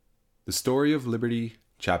The Story of Liberty,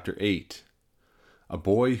 Chapter 8. A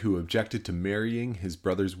boy who objected to marrying his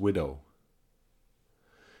brother's widow.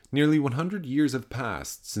 Nearly 100 years have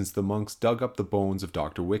passed since the monks dug up the bones of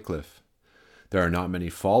Dr. Wycliffe. There are not many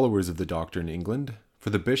followers of the doctor in England, for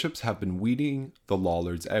the bishops have been weeding the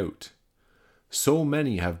Lollards out. So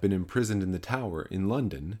many have been imprisoned in the Tower in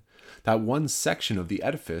London that one section of the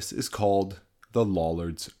edifice is called the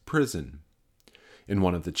Lollards' Prison. In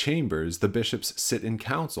one of the chambers, the bishops sit in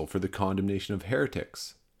council for the condemnation of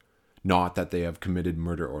heretics. Not that they have committed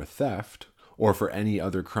murder or theft, or for any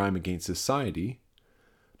other crime against society,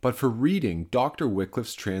 but for reading Dr.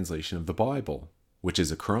 Wycliffe's translation of the Bible, which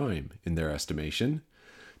is a crime, in their estimation,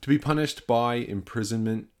 to be punished by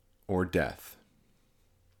imprisonment or death.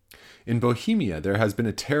 In Bohemia, there has been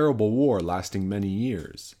a terrible war lasting many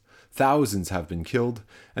years. Thousands have been killed,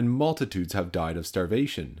 and multitudes have died of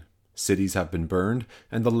starvation. Cities have been burned,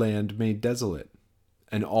 and the land made desolate.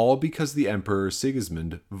 And all because the Emperor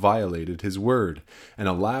Sigismund violated his word, and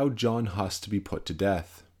allowed John Huss to be put to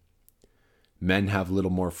death. Men have little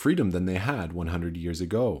more freedom than they had 100 years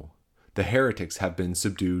ago. The heretics have been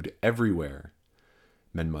subdued everywhere.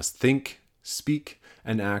 Men must think, speak,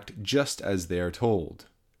 and act just as they are told.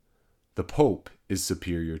 The Pope is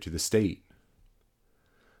superior to the state.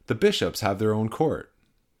 The bishops have their own court.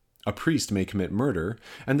 A priest may commit murder,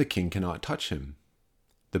 and the king cannot touch him.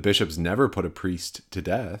 The bishops never put a priest to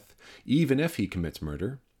death, even if he commits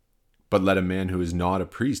murder. But let a man who is not a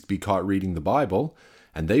priest be caught reading the Bible,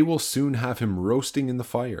 and they will soon have him roasting in the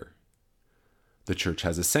fire. The church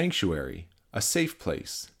has a sanctuary, a safe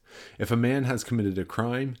place. If a man has committed a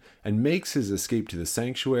crime and makes his escape to the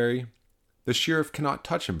sanctuary, the sheriff cannot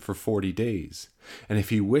touch him for 40 days. And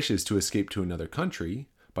if he wishes to escape to another country,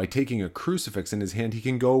 by taking a crucifix in his hand, he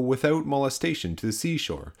can go without molestation to the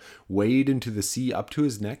seashore, wade into the sea up to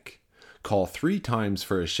his neck, call 3 times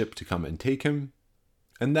for a ship to come and take him,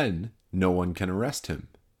 and then no one can arrest him.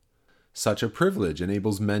 Such a privilege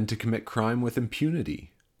enables men to commit crime with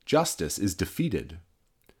impunity. Justice is defeated.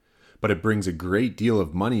 But it brings a great deal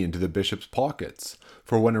of money into the bishop's pockets,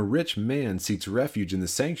 for when a rich man seeks refuge in the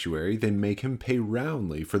sanctuary, they make him pay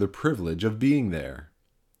roundly for the privilege of being there.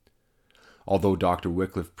 Although Dr.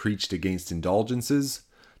 Wycliffe preached against indulgences,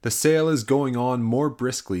 the sale is going on more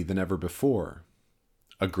briskly than ever before.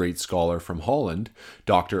 A great scholar from Holland,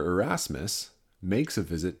 Dr. Erasmus, makes a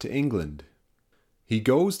visit to England. He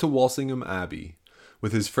goes to Walsingham Abbey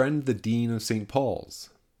with his friend the Dean of St. Paul's,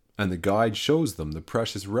 and the guide shows them the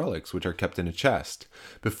precious relics which are kept in a chest,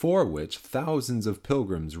 before which thousands of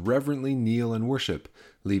pilgrims reverently kneel and worship,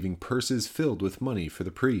 leaving purses filled with money for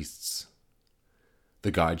the priests. The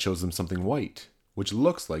guide shows them something white, which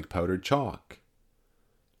looks like powdered chalk.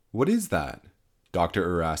 "What is that?" Dr.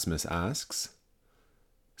 Erasmus asks.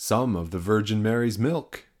 "Some of the Virgin Mary's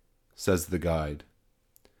milk," says the guide.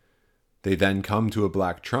 They then come to a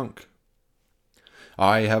black trunk.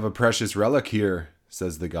 "I have a precious relic here,"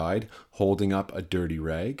 says the guide, holding up a dirty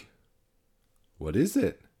rag. "What is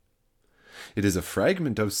it?" "It is a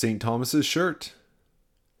fragment of St. Thomas's shirt."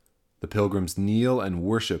 The pilgrims kneel and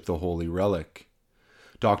worship the holy relic.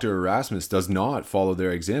 Dr. Erasmus does not follow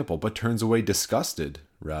their example, but turns away disgusted,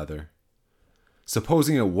 rather.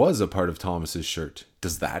 Supposing it was a part of Thomas's shirt,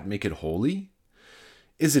 does that make it holy?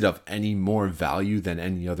 Is it of any more value than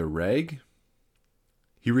any other rag?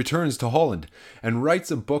 He returns to Holland and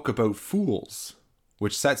writes a book about fools,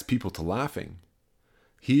 which sets people to laughing.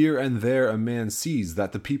 Here and there a man sees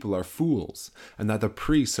that the people are fools, and that the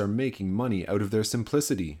priests are making money out of their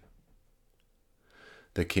simplicity.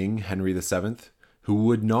 The king, Henry VII, who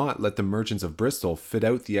would not let the merchants of Bristol fit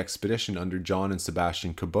out the expedition under John and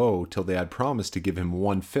Sebastian Cabot till they had promised to give him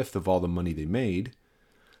 1/5 of all the money they made,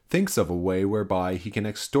 thinks of a way whereby he can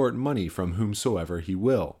extort money from whomsoever he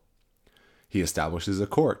will. He establishes a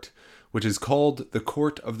court, which is called the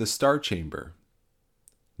Court of the Star Chamber,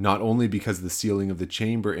 not only because the ceiling of the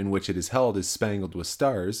chamber in which it is held is spangled with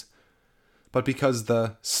stars, but because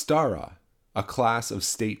the stara, a class of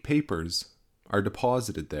state papers, are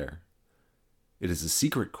deposited there. It is a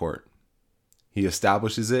secret court. He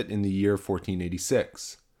establishes it in the year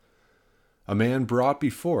 1486. A man brought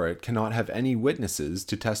before it cannot have any witnesses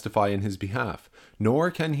to testify in his behalf, nor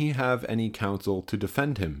can he have any counsel to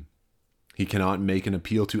defend him. He cannot make an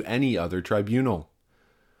appeal to any other tribunal.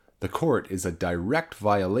 The court is a direct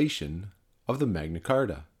violation of the Magna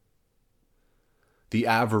Carta. The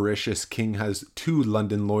avaricious king has 2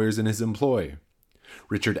 London lawyers in his employ,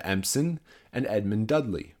 Richard Empson and Edmund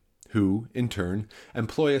Dudley, who, in turn,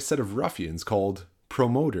 employ a set of ruffians called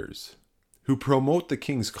promoters, who promote the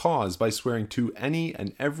king's cause by swearing to any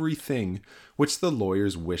and every thing which the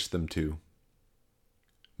lawyers wish them to.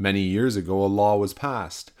 Many years ago, a law was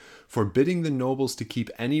passed forbidding the nobles to keep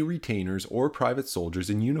any retainers or private soldiers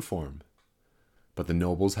in uniform. But the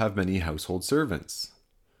nobles have many household servants.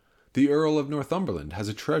 The Earl of Northumberland has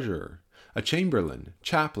a treasurer, a chamberlain,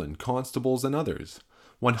 chaplain, constables, and others,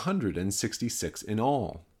 166 in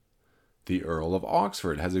all. The Earl of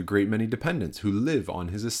Oxford has a great many dependents who live on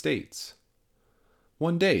his estates.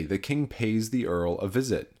 One day the king pays the Earl a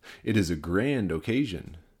visit. It is a grand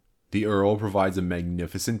occasion. The Earl provides a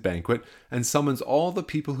magnificent banquet and summons all the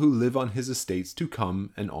people who live on his estates to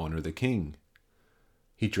come and honor the king.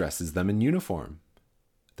 He dresses them in uniform.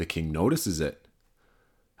 The king notices it.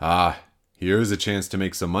 "Ah, here's a chance to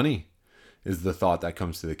make some money," is the thought that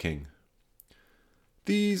comes to the king.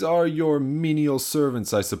 "These are your menial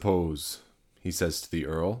servants, I suppose," he says to the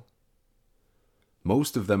Earl.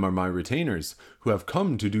 "Most of them are my retainers, who have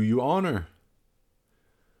come to do you honor."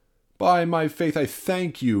 "By my faith, I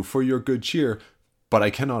thank you for your good cheer, but I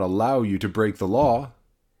cannot allow you to break the law.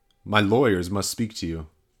 My lawyers must speak to you."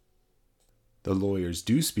 The lawyers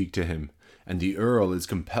do speak to him, and the Earl is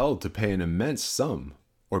compelled to pay an immense sum,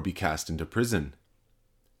 or be cast into prison.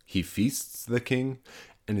 He feasts the king,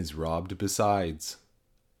 and is robbed besides.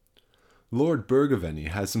 Lord Bergavenny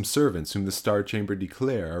has some servants whom the Star Chamber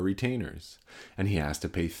declare are retainers, and he has to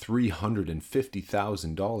pay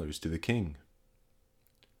 $350,000 to the king.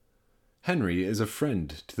 Henry is a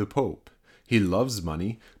friend to the Pope. He loves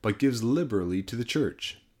money, but gives liberally to the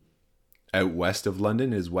church. Out west of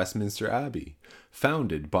London is Westminster Abbey,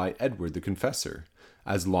 founded by Edward the Confessor,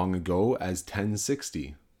 as long ago as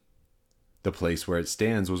 1060. The place where it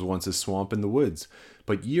stands was once a swamp in the woods,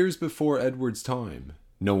 but years before Edward's time,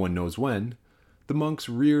 no one knows when, the monks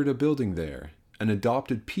reared a building there and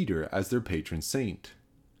adopted Peter as their patron saint.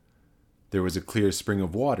 There was a clear spring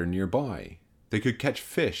of water nearby. They could catch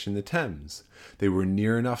fish in the Thames. They were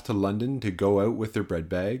near enough to London to go out with their bread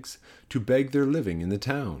bags, to beg their living in the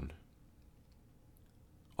town.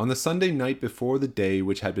 On the Sunday night before the day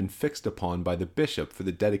which had been fixed upon by the bishop for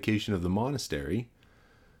the dedication of the monastery,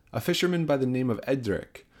 a fisherman by the name of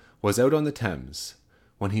Edric was out on the Thames,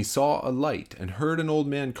 when he saw a light and heard an old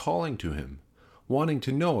man calling to him, wanting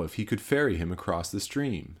to know if he could ferry him across the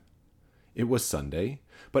stream. It was Sunday,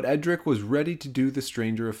 but Edric was ready to do the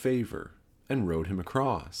stranger a favor, and rowed him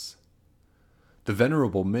across. The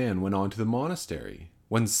venerable man went on to the monastery,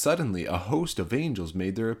 when suddenly a host of angels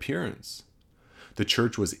made their appearance. The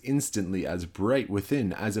church was instantly as bright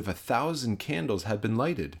within as if 1,000 candles had been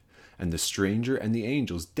lighted, and the stranger and the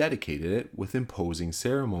angels dedicated it with imposing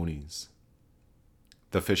ceremonies.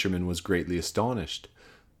 The fisherman was greatly astonished,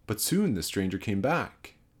 but soon the stranger came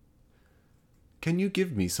back. "Can you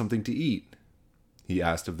give me something to eat?" he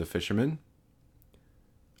asked of the fisherman.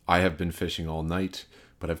 "I have been fishing all night,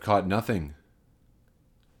 but have caught nothing."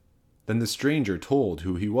 Then the stranger told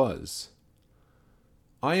who he was.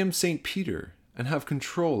 "I am St. Peter, and have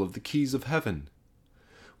control of the keys of heaven.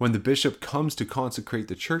 When the bishop comes to consecrate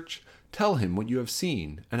the church, tell him what you have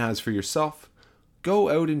seen, and as for yourself, go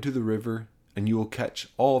out into the river, and you will catch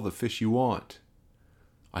all the fish you want.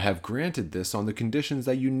 I have granted this on the conditions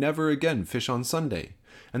that you never again fish on Sunday,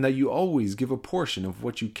 and that you always give a portion of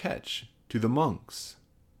what you catch to the monks."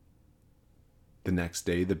 The next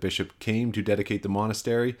day the bishop came to dedicate the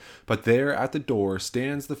monastery, but there at the door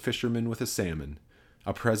stands the fisherman with a salmon,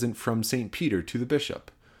 a present from St. Peter to the bishop,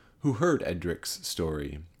 who heard Edric's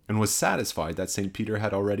story, and was satisfied that St. Peter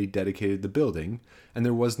had already dedicated the building, and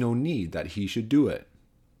there was no need that he should do it.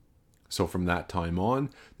 So from that time on,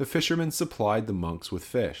 the fisherman supplied the monks with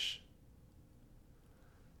fish.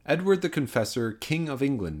 Edward the Confessor, King of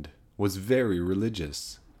England, was very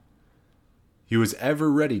religious. He was ever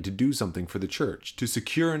ready to do something for the church to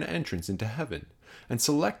secure an entrance into heaven, and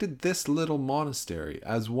selected this little monastery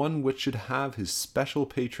as one which should have his special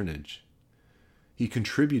patronage. He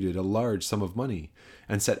contributed a large sum of money,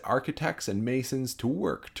 and set architects and masons to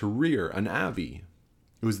work to rear an abbey.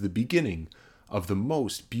 It was the beginning of the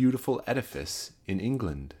most beautiful edifice in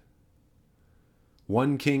England.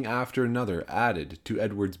 One king after another added to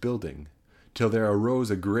Edward's building, till there arose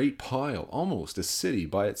a great pile, almost a city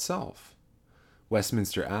by itself.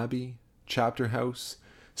 Westminster Abbey, Chapter House,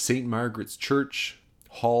 St. Margaret's Church,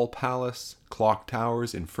 Hall Palace, Clock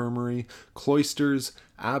Towers, Infirmary, Cloisters,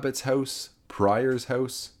 Abbot's House, Prior's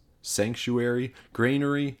House, Sanctuary,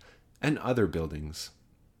 Granary, and other buildings.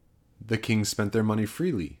 The kings spent their money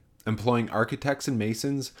freely, employing architects and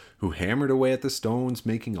masons who hammered away at the stones,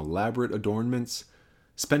 making elaborate adornments,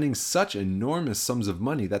 spending such enormous sums of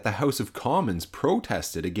money that the House of Commons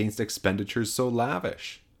protested against expenditures so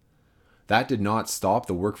lavish. That did not stop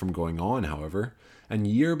the work from going on, however, and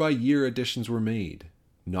year by year additions were made,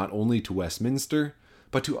 not only to Westminster,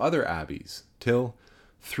 but to other abbeys, till,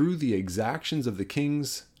 through the exactions of the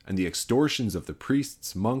kings and the extortions of the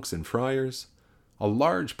priests, monks, and friars, a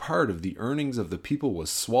large part of the earnings of the people was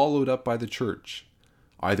swallowed up by the church,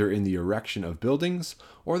 either in the erection of buildings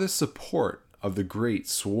or the support of the great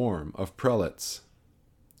swarm of prelates.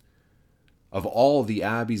 Of all the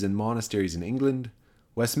abbeys and monasteries in England,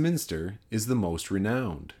 Westminster is the most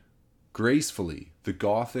renowned. Gracefully, the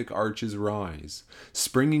Gothic arches rise,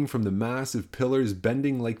 springing from the massive pillars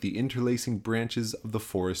bending like the interlacing branches of the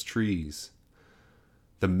forest trees.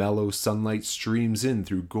 The mellow sunlight streams in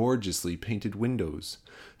through gorgeously painted windows,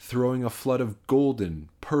 throwing a flood of golden,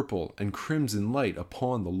 purple, and crimson light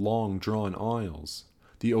upon the long-drawn aisles,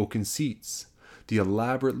 the oaken seats, the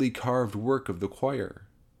elaborately carved work of the choir,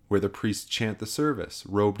 where the priests chant the service,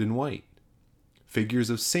 robed in white, figures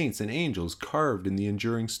of saints and angels carved in the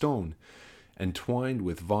enduring stone, and twined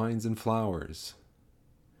with vines and flowers.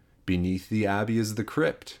 Beneath the abbey is the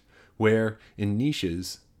crypt, where, in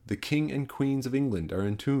niches, the king and queens of England are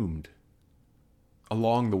entombed.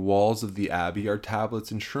 Along the walls of the abbey are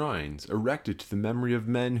tablets and shrines erected to the memory of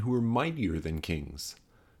men who were mightier than kings,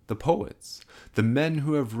 the poets, the men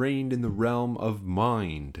who have reigned in the realm of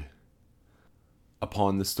mind.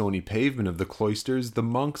 Upon the stony pavement of the cloisters, the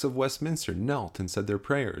monks of Westminster knelt and said their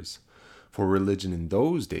prayers, for religion in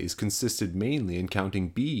those days consisted mainly in counting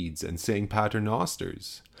beads and saying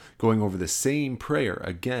paternosters, going over the same prayer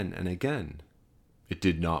again and again. It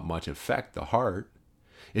did not much affect the heart.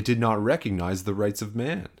 It did not recognize the rights of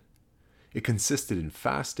man. It consisted in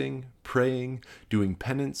fasting, praying, doing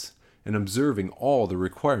penance, and observing all the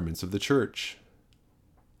requirements of the church.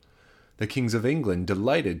 The kings of England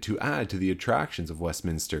delighted to add to the attractions of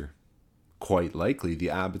Westminster. Quite likely the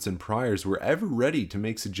abbots and priors were ever ready to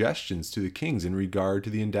make suggestions to the kings in regard to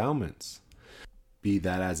the endowments. Be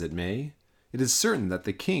that as it may, it is certain that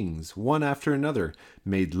the kings, one after another,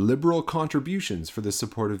 made liberal contributions for the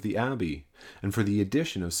support of the abbey, and for the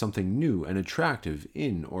addition of something new and attractive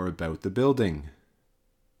in or about the building.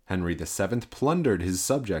 Henry VII plundered his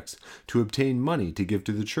subjects to obtain money to give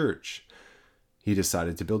to the church. He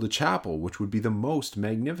decided to build a chapel which would be the most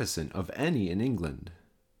magnificent of any in England.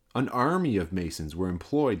 An army of masons were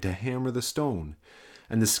employed to hammer the stone,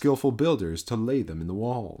 and the skillful builders to lay them in the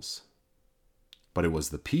walls. But it was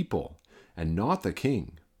the people, and not the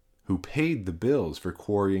king, who paid the bills for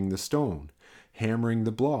quarrying the stone, hammering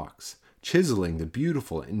the blocks, chiseling the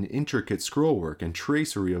beautiful and intricate scrollwork and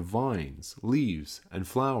tracery of vines, leaves, and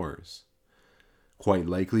flowers. Quite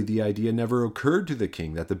likely the idea never occurred to the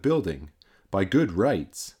king that the building, by good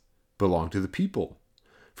rights, belonged to the people,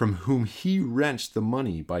 from whom he wrenched the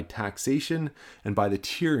money by taxation and by the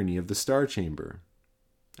tyranny of the Star Chamber.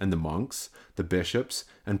 And the monks, the bishops,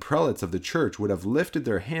 and prelates of the church would have lifted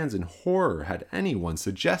their hands in horror had anyone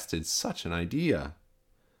suggested such an idea.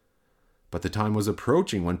 But the time was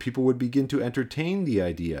approaching when people would begin to entertain the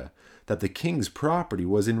idea that the king's property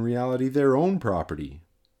was in reality their own property.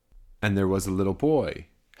 And there was a little boy,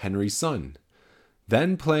 Henry's son,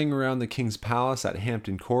 then playing around the king's palace at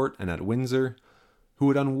Hampton Court and at Windsor, who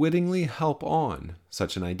would unwittingly help on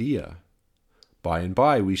such an idea. By and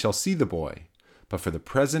by we shall see the boy, but for the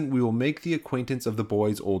present we will make the acquaintance of the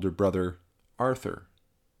boy's older brother, Arthur.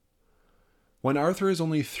 When Arthur is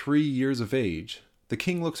only 3 years of age, the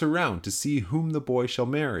king looks around to see whom the boy shall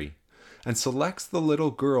marry, and selects the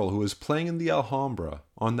little girl who was playing in the Alhambra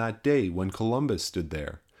on that day when Columbus stood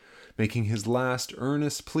there, making his last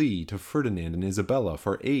earnest plea to Ferdinand and Isabella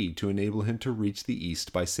for aid to enable him to reach the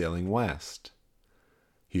East by sailing west.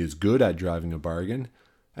 He is good at driving a bargain,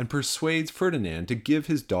 and persuades Ferdinand to give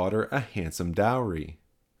his daughter a handsome dowry.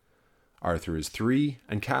 Arthur is 3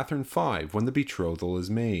 and Catherine 5 when the betrothal is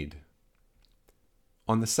made.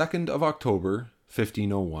 On the 2nd of October,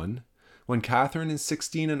 1501, when Catherine is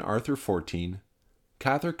 16 and Arthur 14,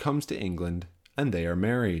 Catherine comes to England and they are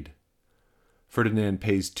married. Ferdinand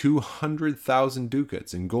pays 200,000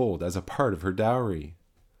 ducats in gold as a part of her dowry.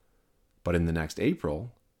 But in the next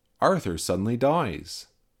April, Arthur suddenly dies.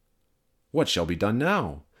 What shall be done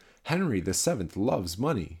now? Henry VII loves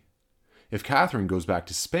money. If Catherine goes back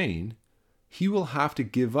to Spain, he will have to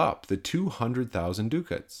give up the 200,000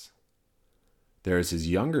 ducats. There is his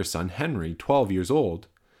younger son, Henry, 12 years old.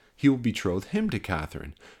 He will betroth him to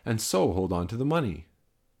Catherine, and so hold on to the money.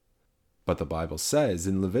 But the Bible says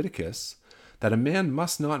in Leviticus that a man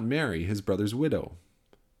must not marry his brother's widow.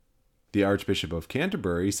 The Archbishop of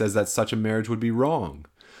Canterbury says that such a marriage would be wrong,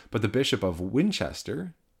 but the Bishop of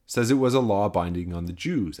Winchester says it was a law binding on the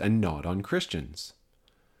Jews and not on Christians.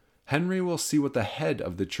 Henry will see what the head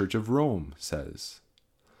of the Church of Rome says.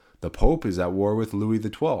 The Pope is at war with Louis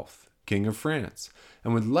XII, King of France,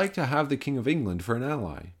 and would like to have the King of England for an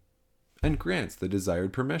ally, and grants the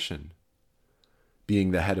desired permission.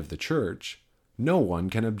 Being the head of the church, no one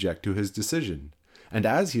can object to his decision, and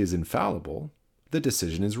as he is infallible, the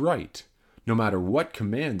decision is right, no matter what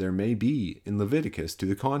command there may be in Leviticus to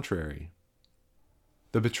the contrary.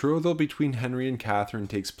 The betrothal between Henry and Catherine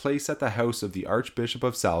takes place at the house of the Archbishop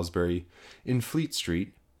of Salisbury in Fleet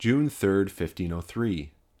Street, June 3,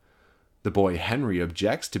 1503. The boy Henry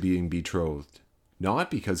objects to being betrothed,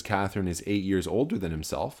 not because Catherine is 8 years older than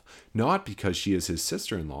himself, not because she is his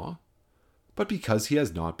sister-in-law, but because he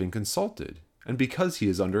has not been consulted, and because he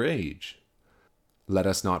is under age. Let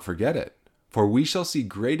us not forget it, for we shall see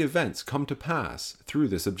great events come to pass through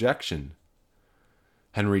this objection.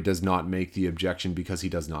 Henry does not make the objection because he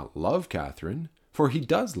does not love Catherine, for he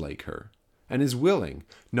does like her, and is willing,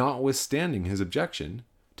 notwithstanding his objection,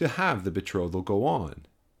 to have the betrothal go on.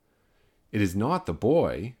 It is not the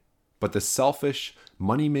boy, but the selfish,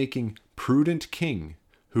 money-making, prudent king,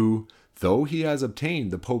 who, though he has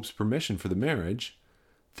obtained the Pope's permission for the marriage,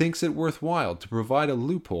 thinks it worthwhile to provide a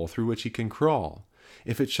loophole through which he can crawl,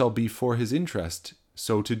 if it shall be for his interest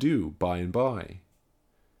so to do by and by.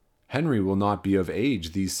 Henry will not be of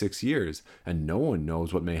age these 6 years, and no one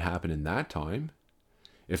knows what may happen in that time.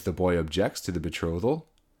 If the boy objects to the betrothal,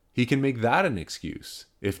 he can make that an excuse,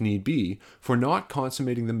 if need be, for not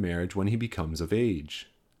consummating the marriage when he becomes of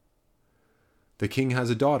age. The king has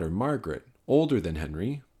a daughter, Margaret, older than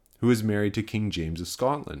Henry, who is married to King James of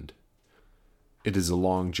Scotland. It is a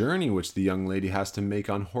long journey which the young lady has to make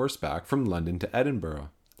on horseback from London to Edinburgh.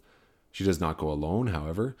 She does not go alone,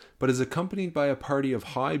 however, but is accompanied by a party of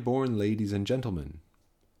high-born ladies and gentlemen.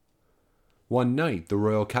 One night the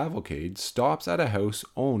royal cavalcade stops at a house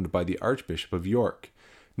owned by the Archbishop of York,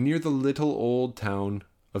 near the little old town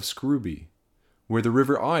of Scrooby, where the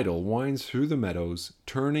River Idle winds through the meadows,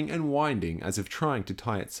 turning and winding as if trying to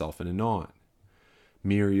tie itself in a knot.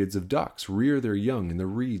 Myriads of ducks rear their young in the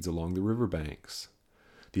reeds along the river banks.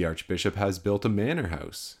 The Archbishop has built a manor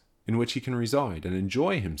house, in which he can reside and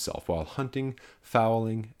enjoy himself while hunting,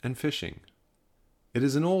 fowling, and fishing. It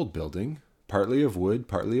is an old building, partly of wood,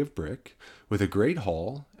 partly of brick, with a great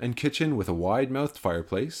hall and kitchen with a wide-mouthed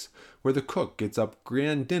fireplace, where the cook gets up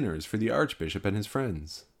grand dinners for the Archbishop and his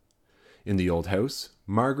friends. In the old house,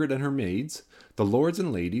 Margaret and her maids, the lords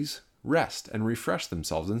and ladies, rest and refresh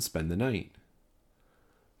themselves and spend the night.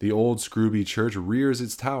 The old Scrooby church rears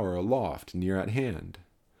its tower aloft near at hand.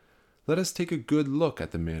 Let us take a good look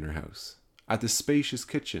at the manor house, at the spacious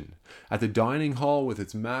kitchen, at the dining hall with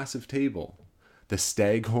its massive table, the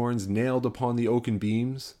staghorns nailed upon the oaken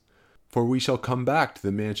beams, for we shall come back to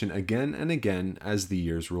the mansion again and again as the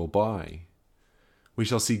years roll by. We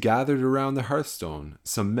shall see gathered around the hearthstone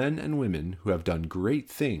some men and women who have done great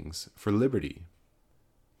things for liberty.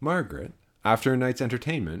 Margaret, after a night's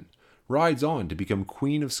entertainment, rides on to become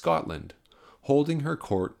Queen of Scotland, holding her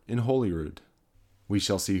court in Holyrood. We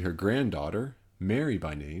shall see her granddaughter, Mary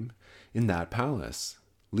by name, in that palace,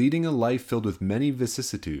 leading a life filled with many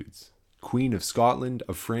vicissitudes, Queen of Scotland,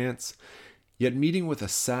 of France, yet meeting with a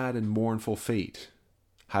sad and mournful fate,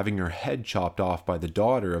 having her head chopped off by the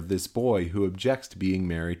daughter of this boy who objects to being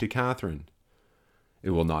married to Catherine.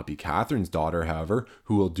 It will not be Catherine's daughter, however,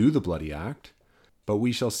 who will do the bloody act, but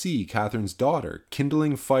we shall see Catherine's daughter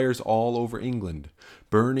kindling fires all over England,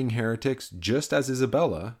 burning heretics just as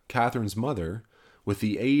Isabella, Catherine's mother, with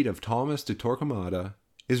the aid of Thomas de Torquemada,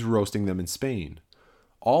 is roasting them in Spain,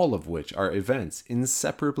 all of which are events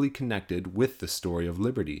inseparably connected with the story of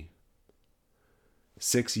liberty.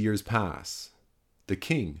 6 years pass. The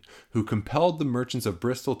king, who compelled the merchants of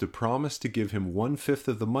Bristol to promise to give him 1/5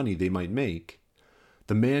 of the money they might make,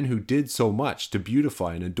 the man who did so much to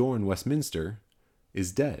beautify and adorn Westminster,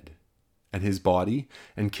 is dead, and his body,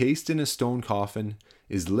 encased in a stone coffin,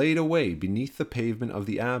 is laid away beneath the pavement of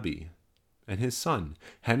the abbey, and his son,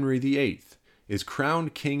 Henry VIII, is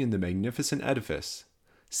crowned king in the magnificent edifice,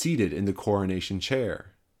 seated in the coronation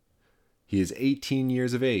chair. He is 18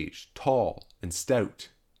 years of age, tall and stout.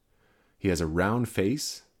 He has a round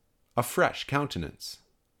face, a fresh countenance.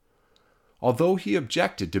 Although he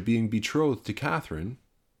objected to being betrothed to Catherine,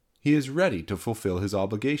 he is ready to fulfill his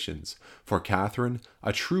obligations, for Catherine,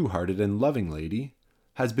 a true-hearted and loving lady,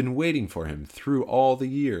 has been waiting for him through all the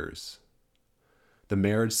years. The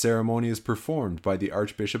marriage ceremony is performed by the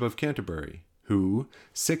Archbishop of Canterbury, who,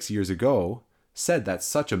 6 years ago, said that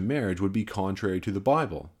such a marriage would be contrary to the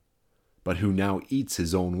Bible, but who now eats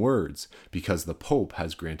his own words because the Pope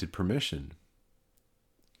has granted permission.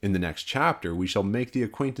 In the next chapter, we shall make the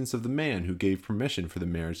acquaintance of the man who gave permission for the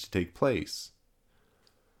marriage to take place.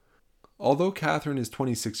 Although Catherine is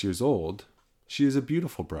 26 years old, she is a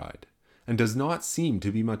beautiful bride, and does not seem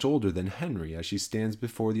to be much older than Henry as she stands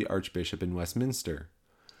before the Archbishop in Westminster,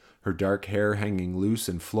 her dark hair hanging loose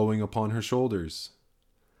and flowing upon her shoulders.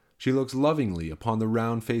 She looks lovingly upon the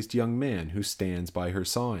round-faced young man who stands by her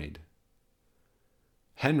side.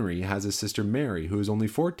 Henry has a sister Mary who is only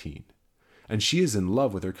 14, and she is in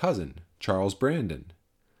love with her cousin, Charles Brandon.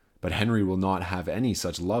 But Henry will not have any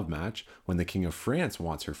such love match when the King of France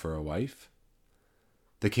wants her for a wife.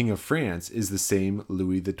 The King of France is the same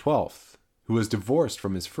Louis XII, who was divorced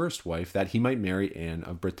from his first wife that he might marry Anne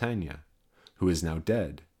of Bretagne, who is now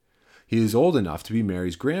dead. He is old enough to be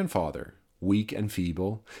Mary's grandfather, weak and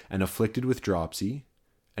feeble, and afflicted with dropsy,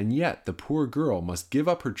 and yet the poor girl must give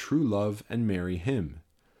up her true love and marry him,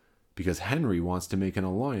 because Henry wants to make an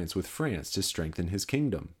alliance with France to strengthen his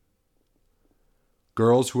kingdom.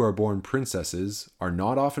 Girls who are born princesses are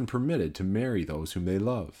not often permitted to marry those whom they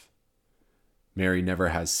love. Mary never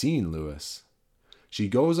has seen Louis. She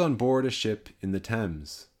goes on board a ship in the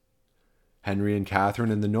Thames. Henry and Catherine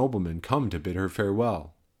and the nobleman come to bid her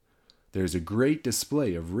farewell. There is a great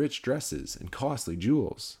display of rich dresses and costly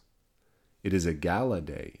jewels. It is a gala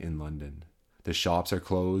day in London. The shops are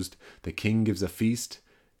closed, the king gives a feast,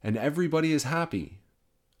 and everybody is happy,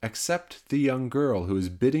 except the young girl who is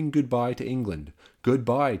bidding goodbye to England,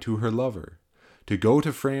 goodbye to her lover, to go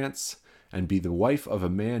to France and be the wife of a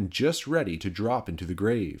man just ready to drop into the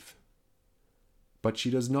grave. But she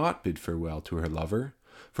does not bid farewell to her lover,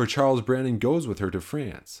 for Charles Brandon goes with her to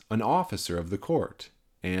France, an officer of the court,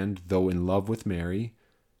 and, though in love with Mary,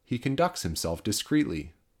 he conducts himself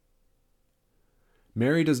discreetly.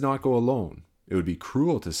 Mary does not go alone. It would be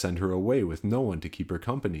cruel to send her away with no one to keep her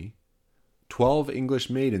company. 12 English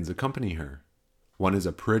maidens accompany her. One is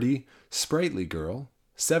a pretty, sprightly girl,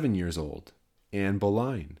 7 years old, Anne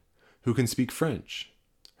Boleyn, who can speak French.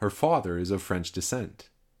 Her father is of French descent.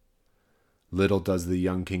 Little does the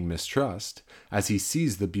young king mistrust, as he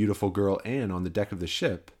sees the beautiful girl Anne on the deck of the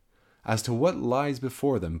ship, as to what lies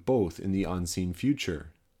before them both in the unseen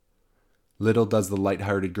future. Little does the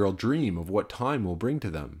light-hearted girl dream of what time will bring to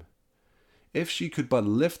them. If she could but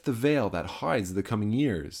lift the veil that hides the coming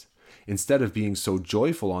years, instead of being so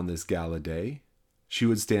joyful on this gala day, she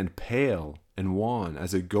would stand pale and wan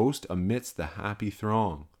as a ghost amidst the happy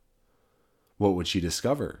throng. What would she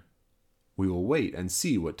discover? We will wait and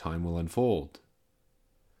see what time will unfold.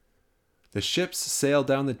 The ships sail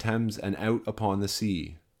down the Thames and out upon the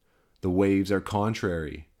sea. The waves are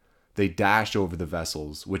contrary. They dash over the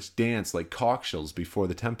vessels, which dance like cockshells before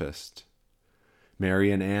the tempest.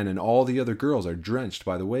 Mary and Anne and all the other girls are drenched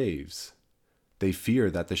by the waves. They fear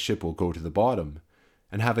that the ship will go to the bottom,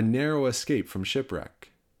 and have a narrow escape from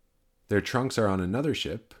shipwreck. Their trunks are on another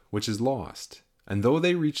ship, which is lost, and though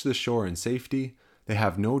they reach the shore in safety, they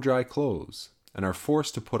have no dry clothes, and are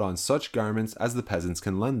forced to put on such garments as the peasants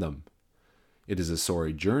can lend them. It is a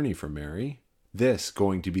sorry journey for Mary, this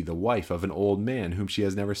going to be the wife of an old man whom she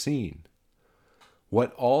has never seen.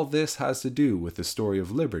 What all this has to do with the story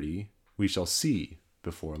of liberty, we shall see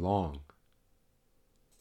before long.